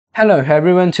Hello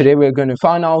everyone, today we're going to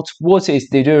find out what is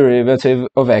the derivative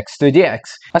of x to the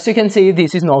x. As you can see,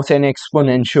 this is not an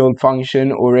exponential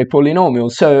function or a polynomial,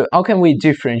 so how can we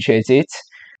differentiate it?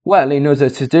 Well, in order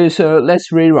to do so,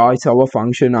 let's rewrite our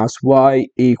function as y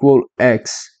equal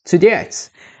x to the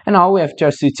x. And now we have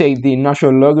just to take the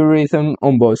natural logarithm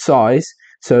on both sides,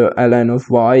 so ln of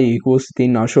y equals the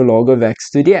natural log of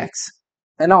x to the x.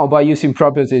 And now by using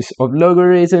properties of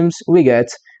logarithms, we get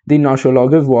the natural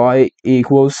log of y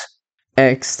equals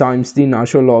x times the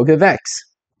natural log of x.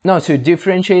 Now to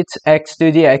differentiate x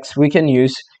to the x, we can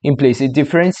use implicit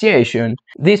differentiation.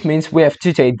 This means we have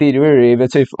to take the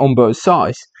derivative on both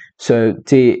sides. So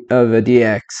d over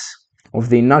dx of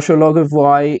the natural log of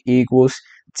y equals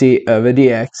d over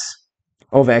dx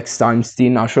of x times the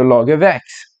natural log of x.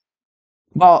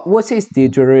 But what is the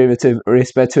derivative with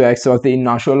respect to x of the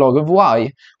natural log of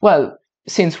y? Well,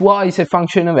 since y is a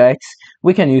function of x,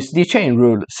 we can use the chain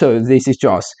rule. So this is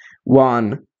just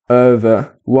 1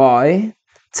 over y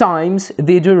times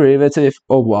the derivative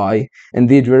of y. And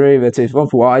the derivative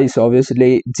of y is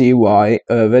obviously dy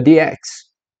over dx.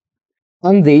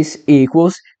 And this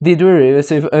equals the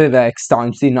derivative of x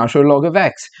times the natural log of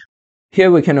x. Here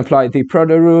we can apply the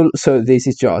product rule. So this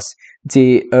is just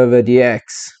d over dx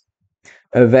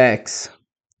of x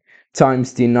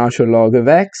times the natural log of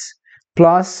x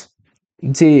plus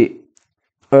d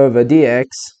over dx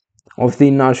of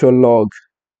the natural log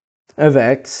of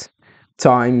x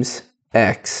times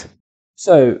x.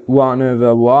 So 1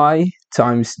 over y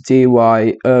times dy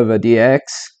over dx.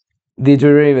 The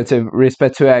derivative with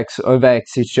respect to x of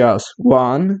x is just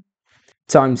 1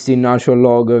 times the natural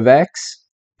log of x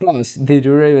plus the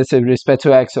derivative with respect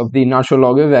to x of the natural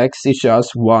log of x is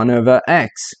just 1 over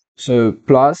x. So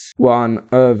plus 1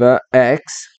 over x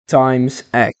times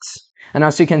x. And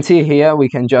as you can see here, we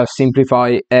can just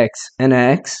simplify x and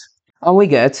x. And we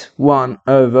get 1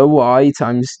 over y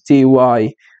times dy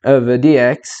over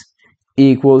dx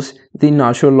equals the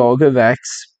natural log of x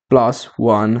plus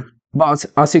 1. But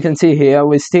as you can see here,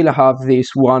 we still have this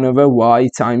 1 over y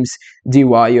times dy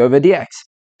over dx.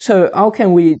 So how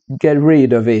can we get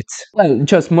rid of it? Well,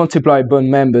 just multiply both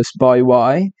members by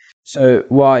y. So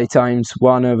y times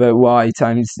 1 over y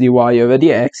times dy over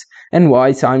dx and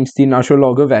y times the natural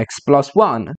log of x plus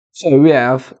 1. So we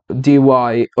have dy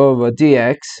over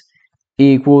dx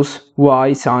equals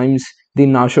y times the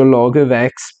natural log of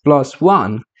x plus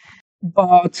 1.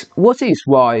 But what is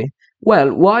y?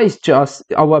 Well, y is just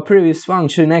our previous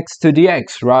function x to the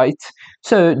x, right?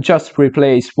 So just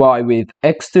replace y with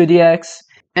x to the x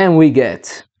and we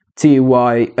get dy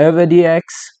over dx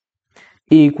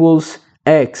equals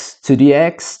x to the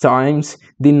x times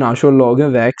the natural log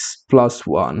of x plus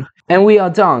 1. And we are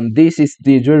done. This is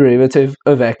the derivative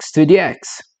of x to the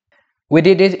x. We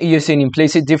did it using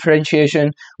implicit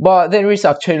differentiation, but there is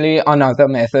actually another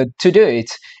method to do it.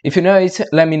 If you know it,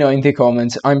 let me know in the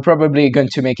comments. I'm probably going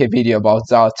to make a video about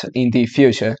that in the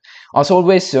future. As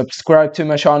always, subscribe to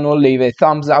my channel, leave a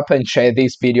thumbs up and share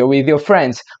this video with your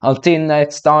friends. Until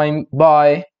next time,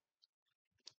 bye!